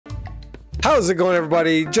How's it going,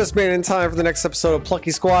 everybody? Just made it in time for the next episode of Plucky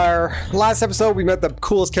Squire. Last episode, we met the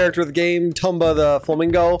coolest character of the game, Tumba the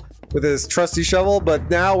Flamingo, with his trusty shovel, but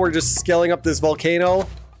now we're just scaling up this volcano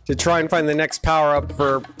to try and find the next power-up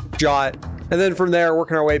for Jot. And then from there,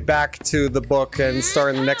 working our way back to the book and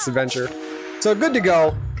starting the next adventure. So, good to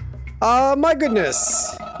go. My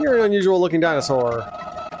goodness. You're an unusual-looking dinosaur.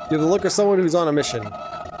 You have the look of someone who's on a mission.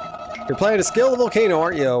 You're planning to scale the volcano,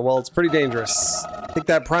 aren't you? Well, it's pretty dangerous. Take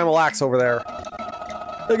that primal axe over there.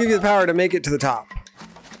 It'll give you the power to make it to the top.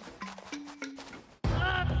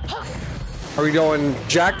 Are we going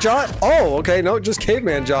Jack Jot? Oh, okay, no, just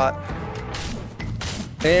Caveman Jot.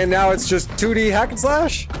 And now it's just 2D hack and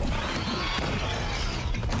slash?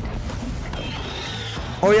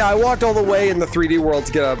 Oh yeah, I walked all the way in the 3D world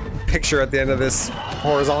to get a picture at the end of this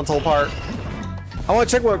horizontal part. I want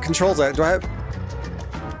to check what controls I have. Do I have...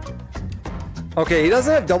 Okay, he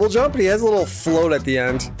doesn't have double jump, but he has a little float at the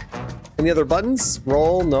end. Any other buttons?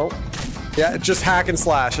 Roll? No. Yeah, it's just hack and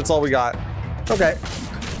slash. That's all we got. Okay.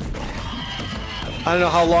 I don't know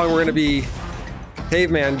how long we're going to be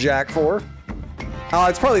Caveman Jack for.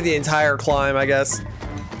 It's probably the entire climb, I guess.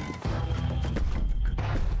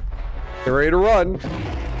 Get ready to run.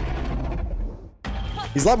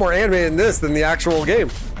 He's a lot more animated in this than the actual game.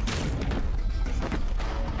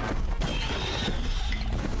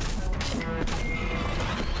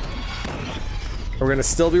 We're gonna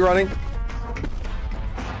still be running?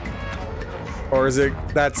 Or is it,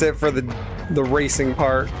 that's it for the racing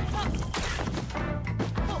part?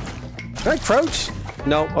 Can I crouch?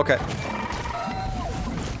 No, okay.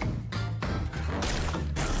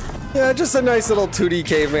 Yeah, just a nice little 2D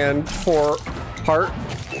caveman part.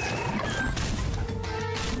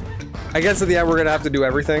 I guess at the end we're gonna have to do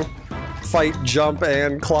everything. Fight, jump,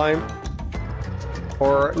 and climb.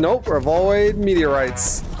 Or, nope, avoid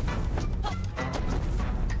meteorites.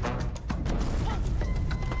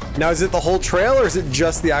 Now, is it the whole trail, or is it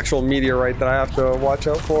just the actual meteorite that I have to watch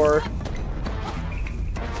out for?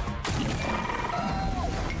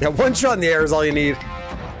 Yeah, one shot in the air is all you need.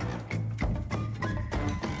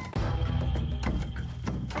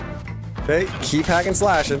 Okay, keep hacking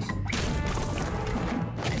slashing.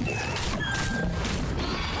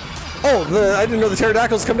 Oh, I didn't know the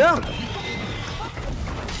pterodactyls come down.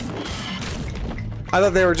 I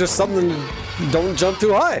thought they were just something, don't jump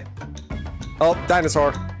too high. Oh,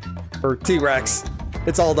 dinosaur. Or T-Rex.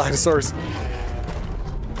 It's all dinosaurs.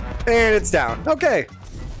 And it's down. Okay.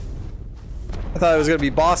 I thought it was gonna be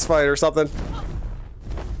boss fight or something.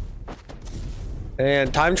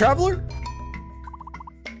 And time traveler?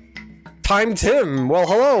 Time Tim. Well,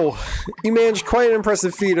 hello. You managed quite an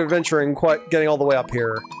impressive feat of adventuring, getting all the way up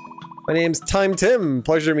here. My name's Time Tim.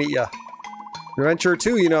 Pleasure to meet ya. Adventurer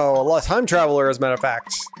too, you know, a lost time traveler, as a matter of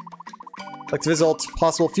fact. Like to visit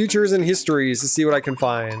possible futures and histories to see what I can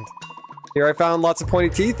find. Here I found lots of pointy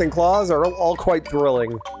teeth and claws are all quite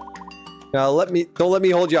thrilling. Now don't let me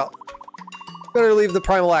hold you up. Better leave the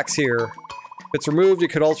primal axe here. If it's removed, it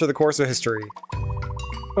could alter the course of history.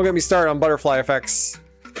 Don't get me started on butterfly effects.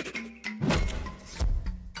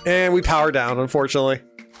 And we power down, unfortunately.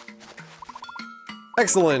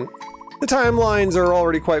 Excellent. The timelines are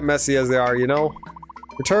already quite messy as they are, you know.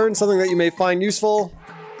 Return something that you may find useful.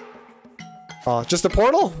 Just a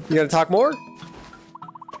portal? You gotta talk more?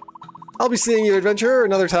 I'll be seeing you, adventurer,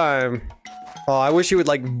 another time. Oh, I wish he would,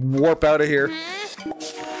 like, warp out of here.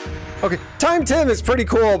 Okay, Time Tim is pretty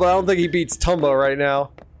cool, but I don't think he beats Tumba right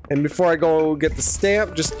now. And before I go get the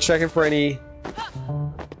stamp, just checking for any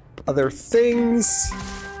other things.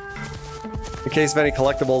 In case of any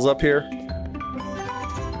collectibles up here.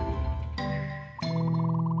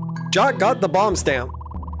 Jot got the bomb stamp.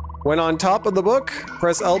 When on top of the book,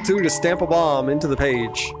 press L2 to stamp a bomb into the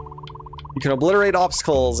page. You can obliterate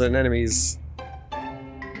obstacles and enemies.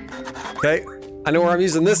 Okay, I know where I'm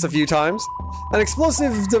using this a few times. An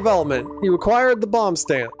explosive development. You acquired the bomb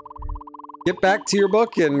stamp. Get back to your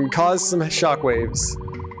book and cause some shockwaves.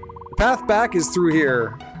 The path back is through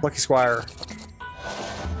here, Plucky Squire.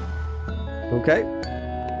 Okay.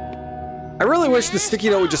 I really wish the sticky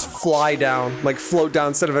note would just fly down, like float down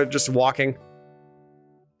instead of it just walking.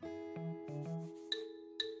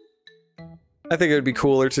 I think it would be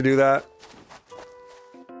cooler to do that.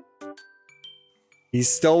 He's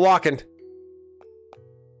still walking.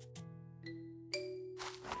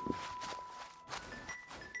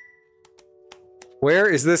 Where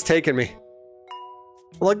is this taking me?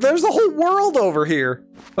 Like, there's a whole world over here.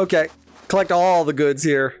 Okay, collect all the goods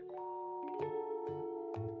here.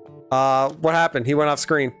 What happened? He went off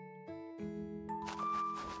screen.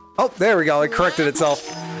 Oh, there we go. It corrected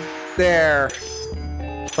itself. There.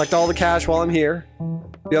 Collect all the cash while I'm here.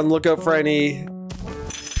 Be on the lookout for any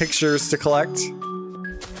pictures to collect. Is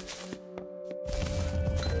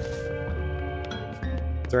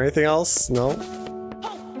there anything else? No.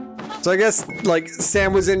 So I guess, like,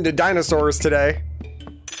 Sam was into dinosaurs today.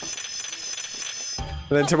 And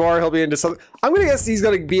then tomorrow he'll be into something. I'm gonna guess he's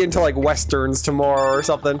gonna be into, like, westerns tomorrow or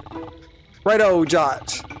something. Righto,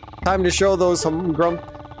 Jot. Time to show those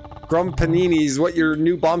Grumpaninis what your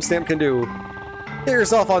new bomb stamp can do. Get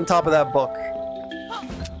yourself on top of that book.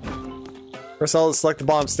 Press L to select the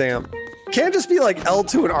bomb stamp. Can't it just be like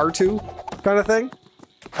L2 and R2 kind of thing?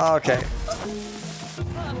 Okay.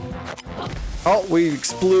 Oh, we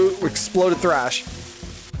exploded Thrash.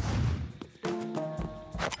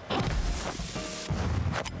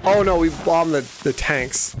 Oh no, we bombed the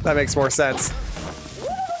tanks. That makes more sense.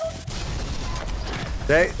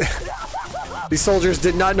 They, these soldiers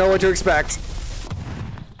did not know what to expect.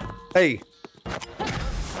 Hey.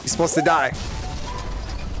 He's supposed to die.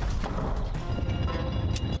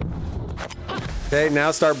 Okay, now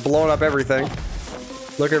start blowing up everything.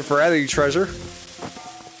 Looking for any treasure.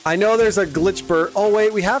 I know there's a glitch bird. Oh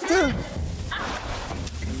wait, we have to...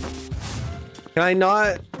 Can I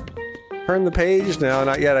not turn the page? No,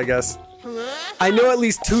 not yet, I guess. I know at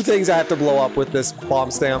least 2 things I have to blow up with this bomb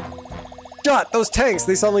stamp. Jot, those tanks,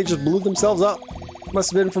 they suddenly just blew themselves up.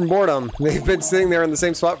 Must have been from boredom. They've been sitting there in the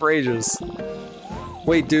same spot for ages.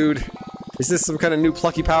 Wait, dude. Is this some kind of new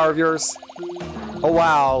plucky power of yours? Oh,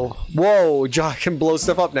 wow. Whoa, Jot can blow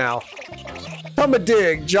stuff up now. Tumba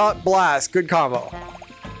dig, Jot blast. Good combo.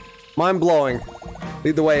 Mind blowing.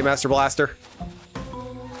 Lead the way, Master Blaster.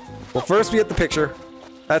 Well, first we get the picture.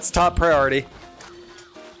 That's top priority.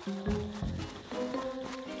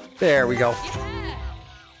 There we go.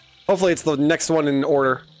 Hopefully it's the next one in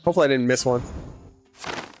order. Hopefully I didn't miss one.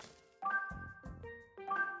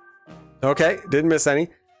 Okay, didn't miss any.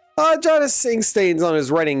 Jot is seeing stains on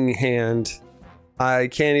his writing hand. I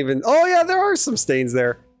can't even... Oh yeah, there are some stains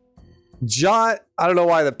there. Jot, I don't know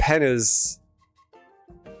why the pen is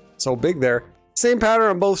so big there. Same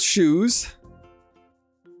pattern on both shoes.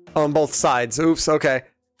 On both sides. Oops, okay.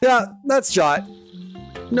 Yeah, that's Jot.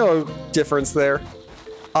 No difference there.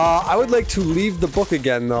 I would like to leave the book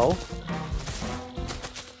again, though.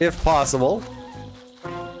 If possible.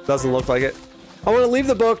 Doesn't look like it. I want to leave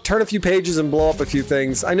the book, turn a few pages, and blow up a few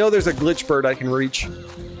things. I know there's a glitch bird I can reach.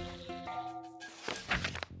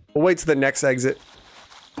 We'll wait to the next exit.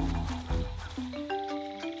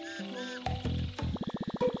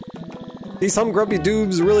 These Humgrumpy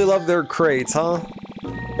dudes really love their crates, huh?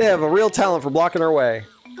 They have a real talent for blocking our way.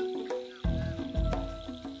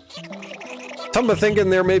 Tumba thinking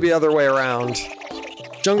there may be other way around.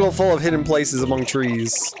 Jungle full of hidden places among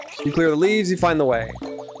trees. You clear the leaves, you find the way.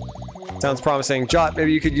 Sounds promising. Jot,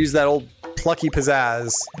 maybe you could use that old plucky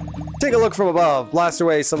pizzazz. Take a look from above. Blast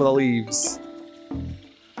away some of the leaves.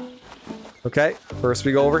 Okay, first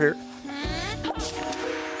we go over here.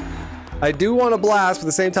 I do want to blast, but at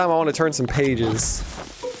the same time I want to turn some pages.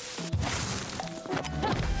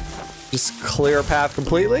 Just clear a path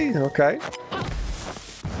completely? Okay.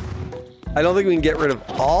 I don't think we can get rid of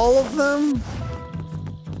all of them.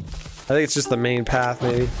 I think it's just the main path,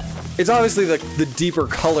 maybe. It's obviously the deeper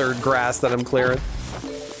colored grass that I'm clearing.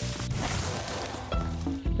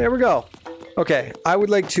 There we go. Okay, I would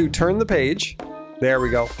like to turn the page. There we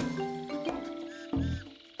go.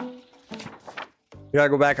 We gotta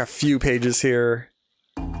go back a few pages here.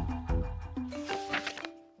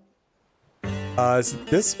 Is it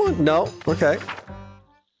this one? No. Okay.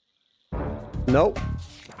 Nope.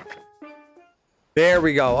 There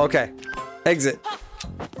we go. Okay. Exit.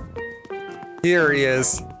 Here he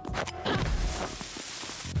is.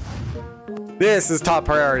 This is top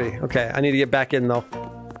priority. Okay, I need to get back in though.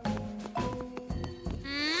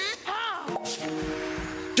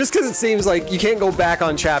 Just because it seems like you can't go back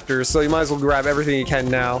on chapters, so you might as well grab everything you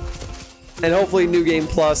can now. And hopefully New Game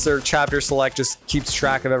Plus or Chapter Select just keeps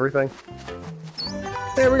track of everything.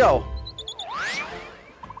 There we go.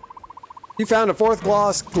 You found a 4th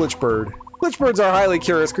gloss glitch bird. Glitch birds are highly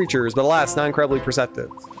curious creatures, but alas, not incredibly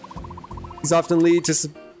perceptive. These often lead to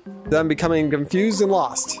them becoming confused and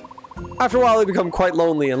lost. After a while, they become quite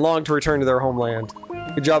lonely and long to return to their homeland.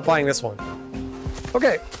 Good job finding this one.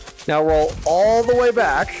 Okay, now roll all the way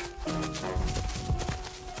back.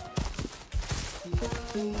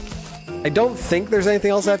 I don't think there's anything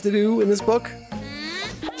else I have to do in this book.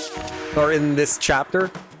 Or in this chapter.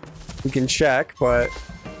 We can check, but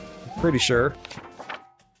I'm pretty sure.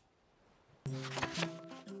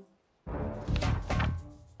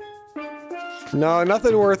 No,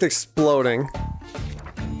 nothing worth exploding.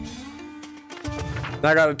 Now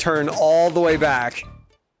I gotta turn all the way back.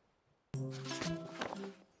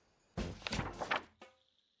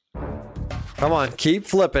 Come on, keep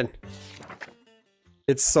flipping.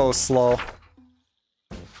 It's so slow.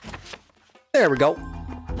 There we go.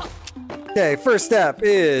 Okay, first step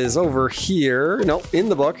is over here. No, in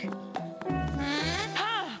the book.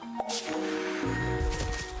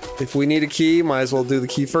 If we need a key, might as well do the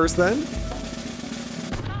key first then.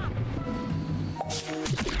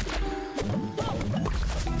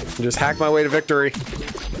 Just hack my way to victory.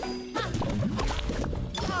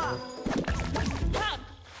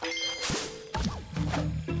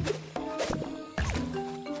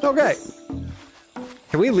 Okay.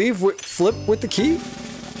 Can we leave flip with the key?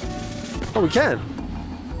 Oh, we can.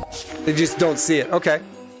 They just don't see it. Okay.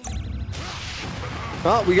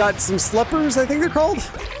 Well, we got some slippers, I think they're called.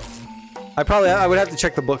 I would have to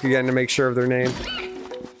check the book again to make sure of their name.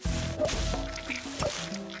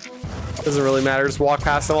 Doesn't really matter, just walk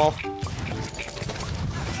past them all.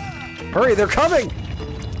 Hurry, they're coming!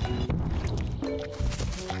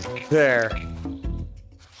 There.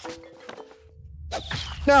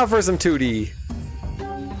 Now for some 2D.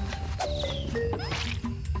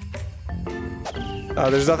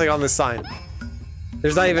 There's nothing on this sign.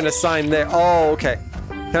 There's not even a sign there. Oh, okay.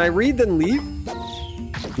 Can I read then leave?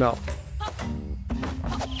 No.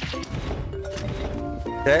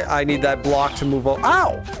 Okay, I need that block to move over.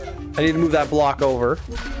 Ow! I need to move that block over.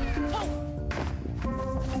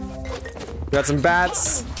 Got some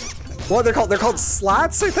bats. What they're called? They're called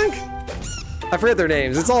slats, I think? I forget their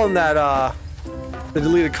names. It's all in that, the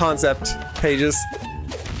deleted concept pages.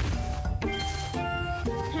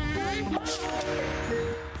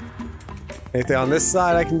 Anything on this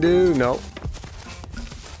side I can do? No.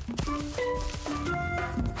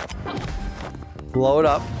 Blow it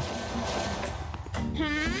up.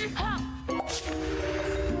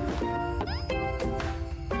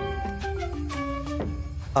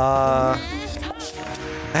 I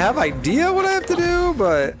have idea what I have to do,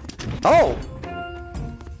 but... Oh!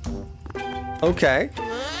 Okay.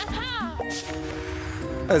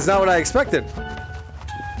 That's not what I expected.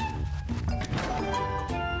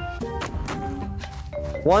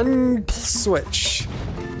 One switch.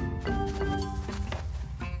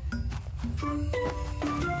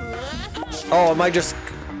 Oh, am I just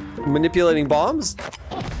manipulating bombs?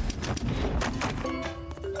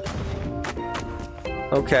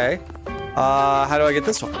 Okay. How do I get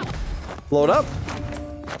this one? Blow it up?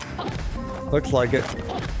 Looks like it.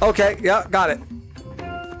 Okay, yeah, got it.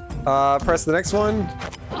 Press the next one.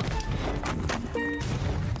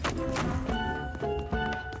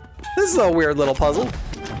 This is a weird little puzzle.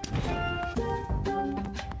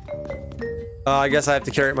 I guess I have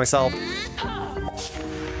to carry it myself.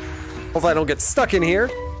 Hopefully I don't get stuck in here.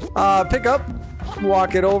 Pick up,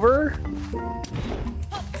 walk it over.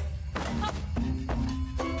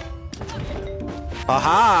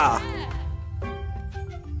 Aha!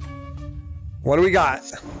 What do we got?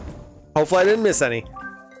 Hopefully I didn't miss any.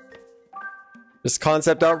 Just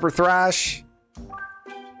concept art for Thrash.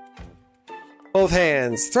 Both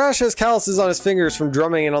hands. Thrash has calluses on his fingers from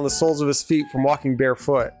drumming and on the soles of his feet from walking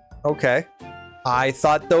barefoot. Okay. I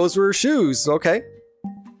thought those were shoes. Okay.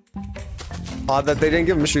 Odd that they didn't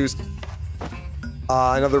give him shoes.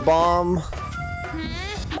 Another bomb.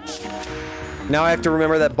 Now I have to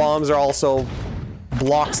remember that bombs are also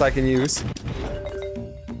blocks I can use.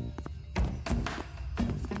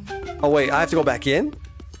 Oh wait, I have to go back in?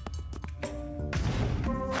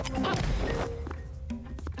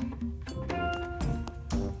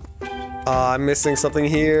 I'm missing something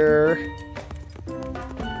here.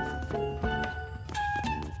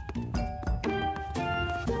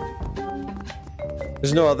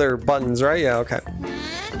 There's no other buttons, right? Yeah, okay.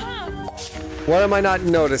 What am I not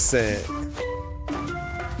noticing?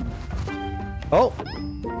 Oh!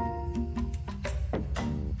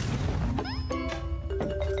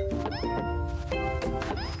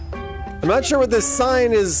 I'm not sure what this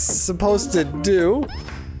sign is supposed to do.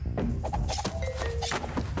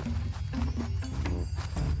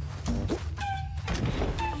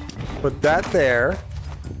 Put that there.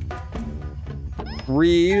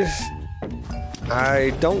 Read.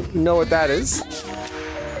 I don't know what that is.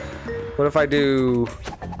 What if I do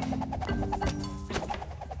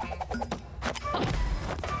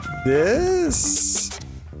this?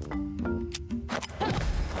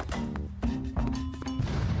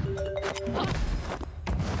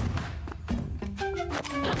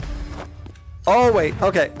 Oh wait,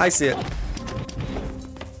 okay, I see it.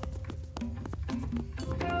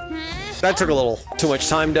 That took a little too much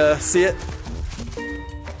time to see it.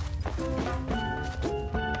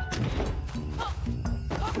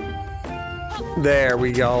 There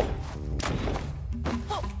we go.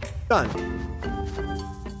 Done.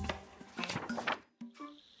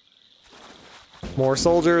 More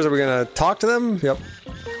soldiers. Are we gonna talk to them? Yep.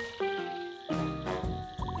 Do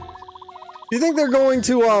you think they're going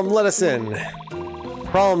to let us in?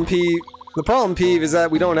 The problem, Peeve, is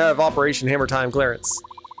that we don't have Operation Hammer Time clearance.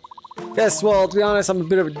 Yes, well, to be honest, I'm a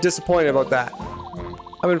bit disappointed about that.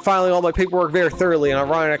 I've been filing all my paperwork very thoroughly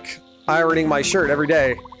and ironing my shirt every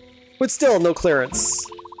day. But still, no clearance.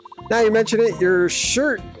 Now you mention it, your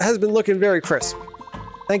shirt has been looking very crisp.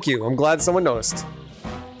 Thank you, I'm glad someone noticed.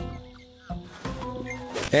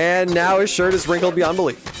 And now his shirt is wrinkled beyond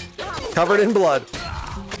belief. Covered in blood.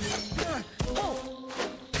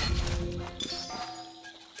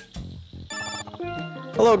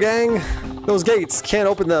 Hello, gang. Those gates, can't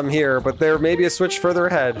open them here, but there may be a switch further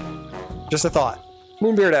ahead. Just a thought.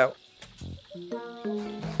 Moonbeard out.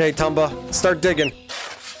 Hey, Tumba, start digging.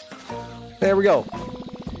 There we go.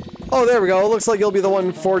 Oh, there we go. Looks like you'll be the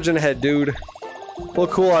one forging ahead, dude. We'll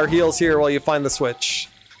cool our heels here while you find the switch.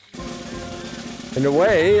 And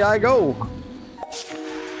away I go.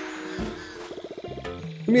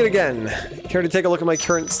 Meet again. Care to take a look at my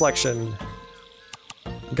current selection?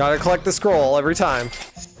 Gotta collect the scroll every time.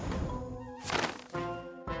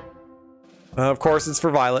 Of course, it's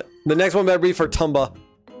for Violet. The next one better be for Tumba.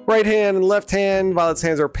 Right hand and left hand. Violet's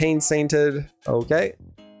hands are pain-sainted. Okay.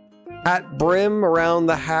 Hat brim around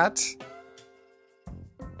the hat.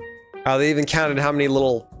 Oh, they even counted how many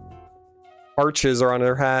little arches are on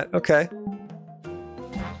their hat. Okay.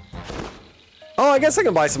 Oh, I guess I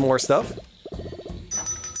can buy some more stuff.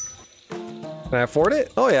 Can I afford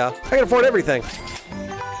it? Oh yeah, I can afford everything.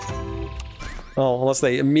 Oh, unless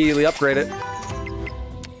they immediately upgrade it.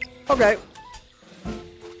 Okay.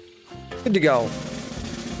 Good to go.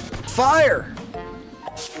 Fire!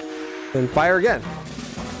 Then fire again.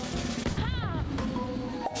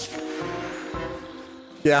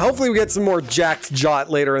 Yeah, hopefully we get some more jacked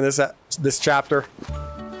Jot later in this chapter.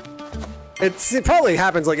 It probably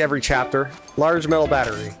happens like every chapter. Large metal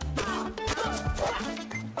battery.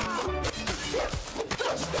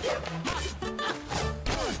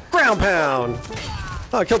 Ground pound!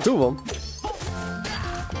 Oh, I killed 2 of them.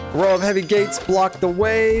 Row of heavy gates block the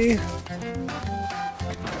way.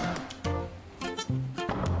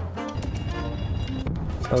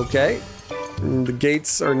 Okay. And the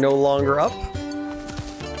gates are no longer up.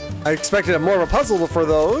 I expected more of a puzzle before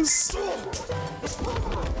those.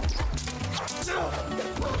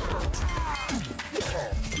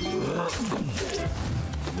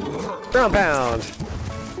 Ground pound.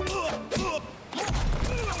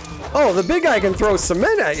 Oh, the big guy can throw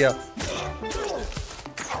cement at you.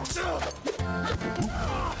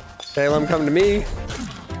 Okay, let him come to me.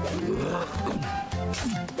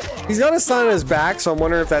 He's got a sign on his back, so I'm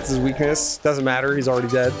wondering if that's his weakness. Doesn't matter, he's already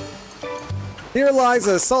dead. Here lies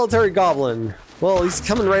a solitary goblin. Well, he's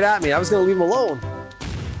coming right at me. I was gonna leave him alone.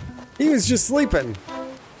 He was just sleeping.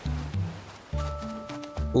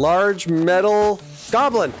 Large metal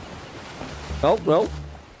goblin. Oh, no.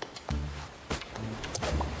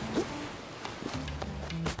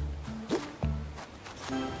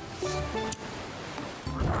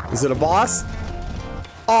 Is it a boss?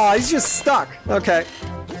 Oh, he's just stuck. Okay.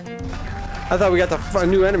 I thought we got a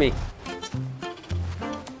new enemy.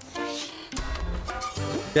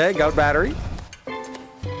 Okay, got a battery.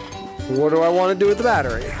 What do I want to do with the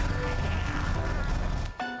battery?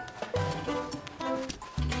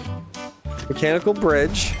 Mechanical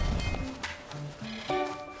bridge.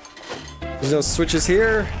 There's no switches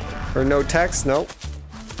here, or no text, nope.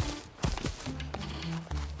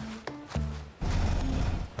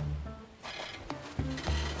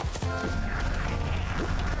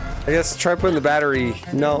 I guess try putting the battery,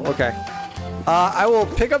 no, okay. I will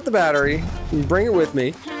pick up the battery and bring it with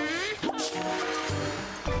me.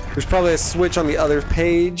 There's probably a switch on the other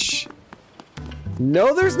page.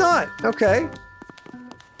 No, there's not, okay.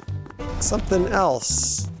 Something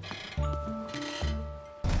else.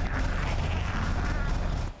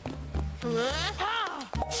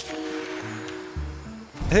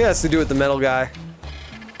 I think it has to do with the metal guy.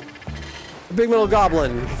 The big metal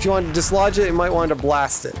goblin. If you want to dislodge it, you might want to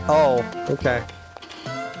blast it. Oh, okay.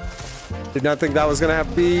 Did not think that was gonna have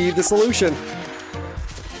to be the solution.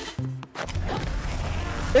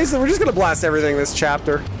 Basically, we're just gonna blast everything this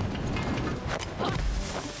chapter.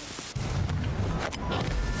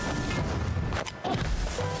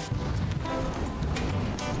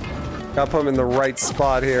 Gotta put him in the right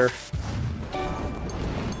spot here.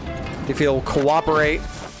 If he'll cooperate.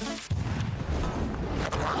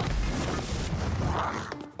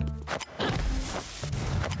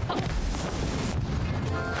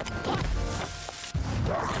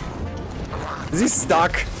 Is he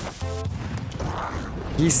stuck?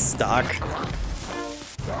 He's stuck.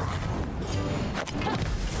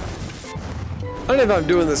 I don't know if I'm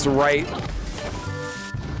doing this right.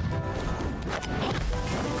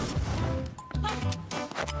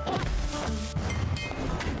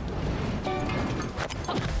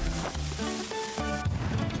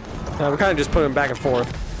 I'm kind of just putting them back and forth.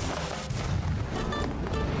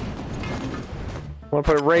 I want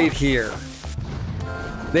to put it right here.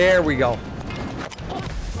 There we go.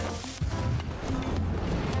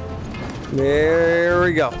 There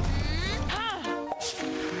we go.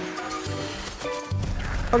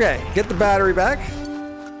 Okay, get the battery back.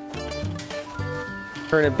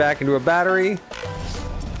 Turn it back into a battery.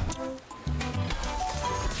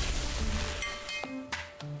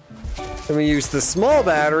 Then we use the small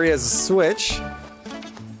battery as a switch.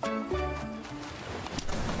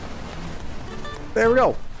 There we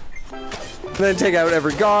go. And then take out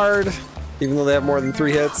every guard, even though they have more than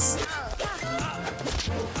 3 hits.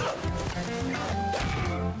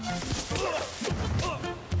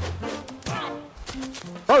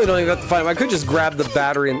 Probably don't even have to fight him. I could just grab the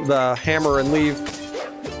battery and the hammer and leave.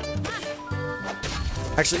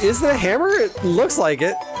 Actually, is that a hammer? It looks like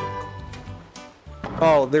it.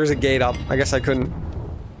 Oh, there's a gate up. I guess I couldn't.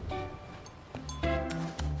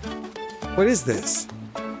 What is this?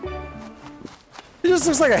 It just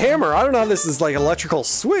looks like a hammer. I don't know if this is like an electrical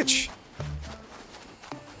switch.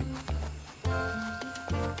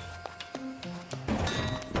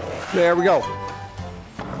 There we go.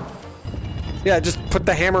 Yeah, just put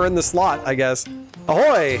the hammer in the slot, I guess.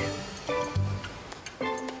 Ahoy!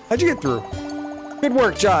 How'd you get through? Good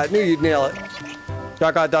work, Jot. Knew you'd nail it.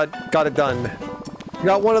 Jot got it done. You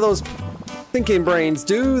got one of those thinking brains,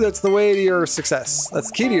 dude. That's the way to your success.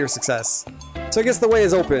 That's the key to your success. So I guess the way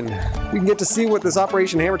is open. We can get to see what this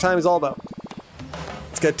Operation Hammer Time is all about.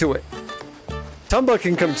 Let's get to it. Tumba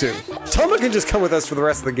can come too. Tumba can just come with us for the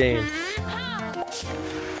rest of the game.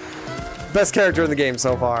 Best character in the game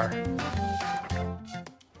so far.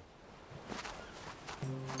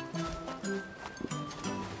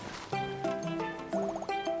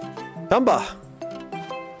 Tumba!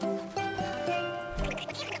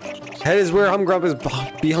 Head is where Humgrump is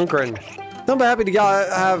be hunkering. Tumba happy to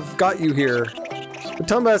have got you here. But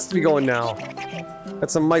Tumba has to be going now.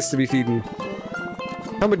 Got some mice to be feeding.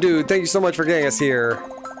 Tumba dude, thank you so much for getting us here.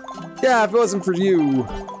 Yeah, if it wasn't for you,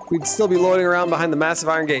 we'd still be loitering around behind the massive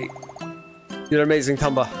iron gate. You're amazing,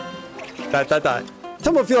 Tumba.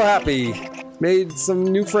 Tumba feel happy. Made some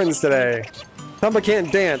new friends today. Tumba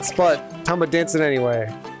can't dance, but Tumba dancing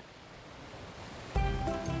anyway.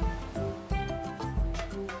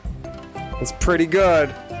 It's pretty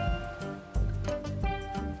good.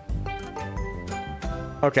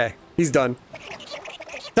 Okay, he's done.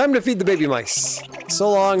 Time to feed the baby mice. So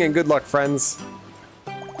long and good luck, friends.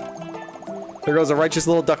 There goes a righteous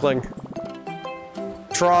little duckling.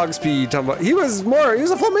 Trog speed, Tumba. He was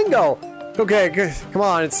a flamingo. Okay, good. Come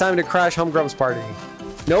on, it's time to crash Humgrump's party.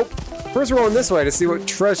 Nope. First we're going this way to see what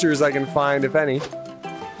treasures I can find, if any.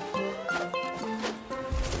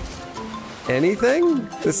 Anything?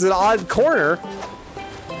 This is an odd corner.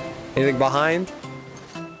 Anything behind?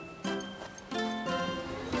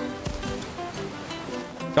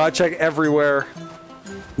 Gotta check everywhere.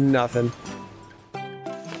 Nothing.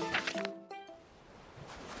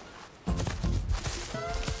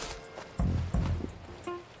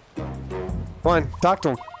 Come on, talk to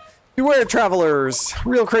him. Beware, travelers.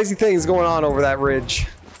 Real crazy things going on over that ridge.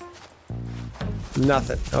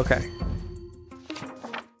 Nothing. Okay.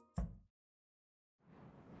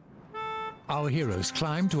 Our heroes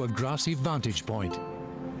climbed to a grassy vantage point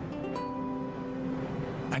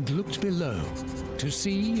and looked below to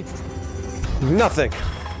see nothing.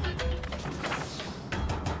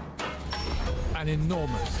 An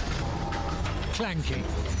enormous, clanking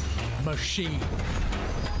machine.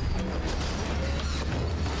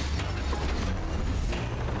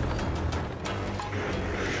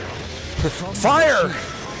 From fire!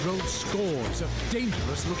 Rode scores of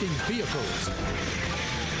dangerous-looking vehicles,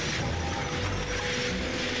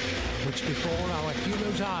 which before our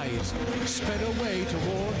heroes' eyes sped away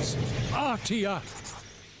towards Artia.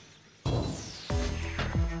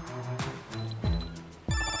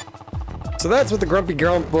 So that's what the Grumpy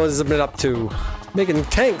Grump was been up to. Making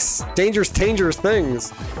tanks. Dangerous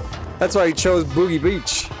things. That's why he chose Boogie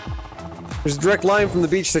Beach. There's a direct line from the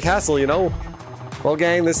beach to castle, you know? Well,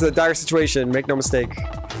 gang, this is a dire situation, make no mistake.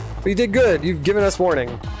 But you did good. You've given us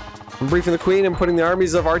warning. I'm briefing the Queen and putting the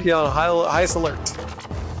armies of Artia on highest alert.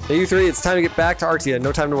 Now you three, it's time to get back to Artia.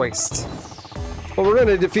 No time to waste. Well, we're going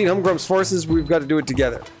to defeat Humgrump's forces. We've got to do it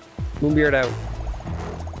together. Moonbeard out.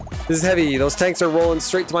 This is heavy. Those tanks are rolling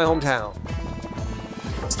straight to my hometown.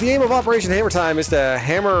 So the aim of Operation Hammer Time is to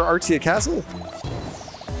hammer Artia Castle?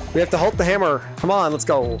 We have to hold the hammer. Come on, let's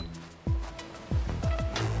go.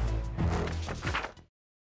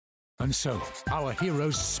 And so, our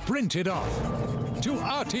heroes sprinted off to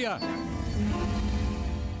Artia.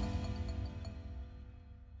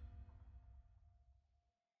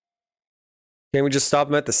 Can't we just stop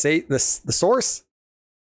him at the source?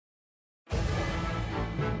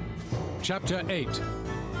 Chapter 8.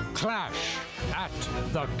 Clash at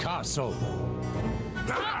the Castle.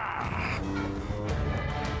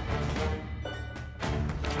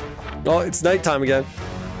 Oh, it's nighttime again.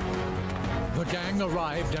 The gang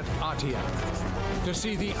arrived at Artia to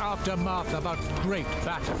see the aftermath of a great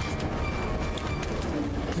battle.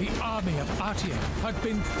 The army of Artia had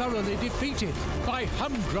been thoroughly defeated by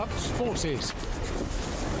Humgrump's forces.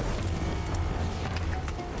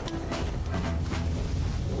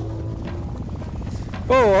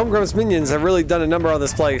 Oh, Humgrump's minions have really done a number on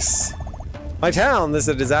this place. My town, this is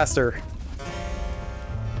a disaster.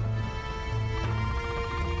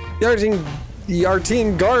 The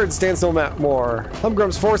Artine guard stands no more.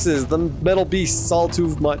 Humgrump's forces, the metal beasts, all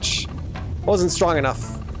too much. Wasn't strong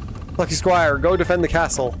enough. Plucky Squire, go defend the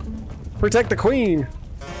castle. Protect the queen.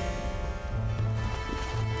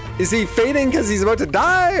 Is he fading because he's about to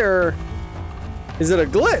die, or is it a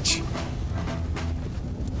glitch?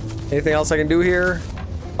 Anything else I can do here?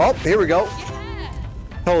 Oh, here we go.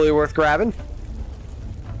 Totally worth grabbing.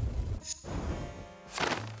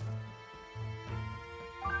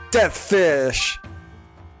 Deathfish.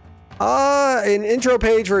 An intro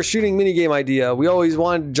page for a shooting minigame idea. We always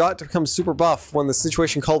wanted Jot to become super buff when the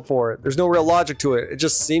situation called for it. There's no real logic to it. It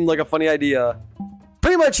just seemed like a funny idea.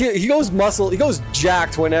 Pretty much, he goes muscle. He goes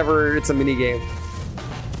jacked whenever it's a minigame.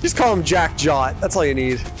 Just call him Jack Jot. That's all you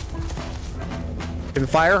need. Can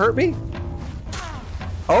fire hurt me?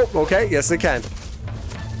 Oh, okay. Yes, it can.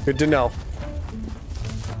 Good to know.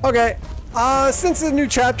 Okay. Since it's a new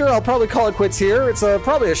chapter, I'll probably call it quits here. It's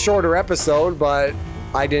probably a shorter episode, but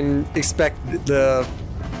I didn't expect the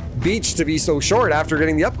beach to be so short after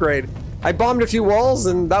getting the upgrade. I bombed a few walls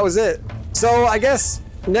and that was it. So I guess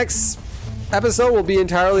next episode will be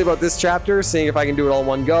entirely about this chapter, seeing if I can do it all in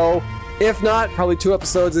one go. If not, probably 2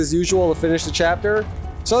 episodes as usual to finish the chapter.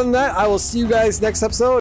 So other than that, I will see you guys next episode.